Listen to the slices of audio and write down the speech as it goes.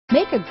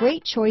Make a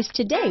great choice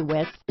today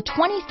with the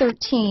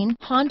 2013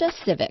 Honda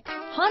Civic.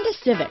 Honda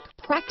Civic,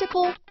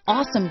 practical,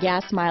 awesome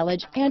gas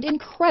mileage, and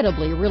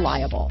incredibly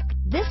reliable.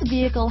 This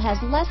vehicle has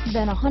less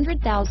than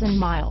 100,000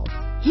 miles.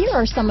 Here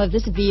are some of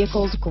this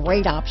vehicle's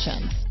great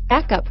options: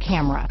 backup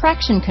camera,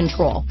 traction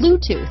control,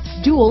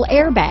 Bluetooth, dual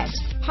airbags,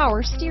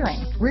 power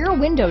steering, rear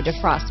window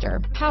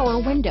defroster,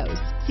 power windows,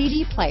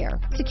 CD player,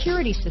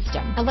 security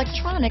system,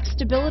 electronic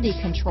stability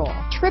control,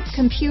 trip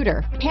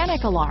computer,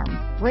 panic alarm,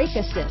 brake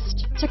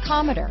assist,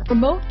 tachometer,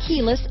 remote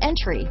keyless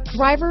entry,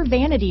 driver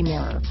vanity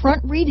mirror,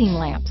 front reading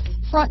lamps,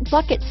 front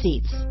bucket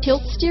seats,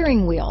 tilt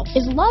steering wheel.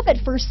 Is love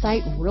at first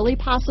sight really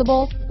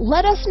possible?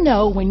 Let us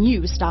know when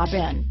you stop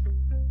in.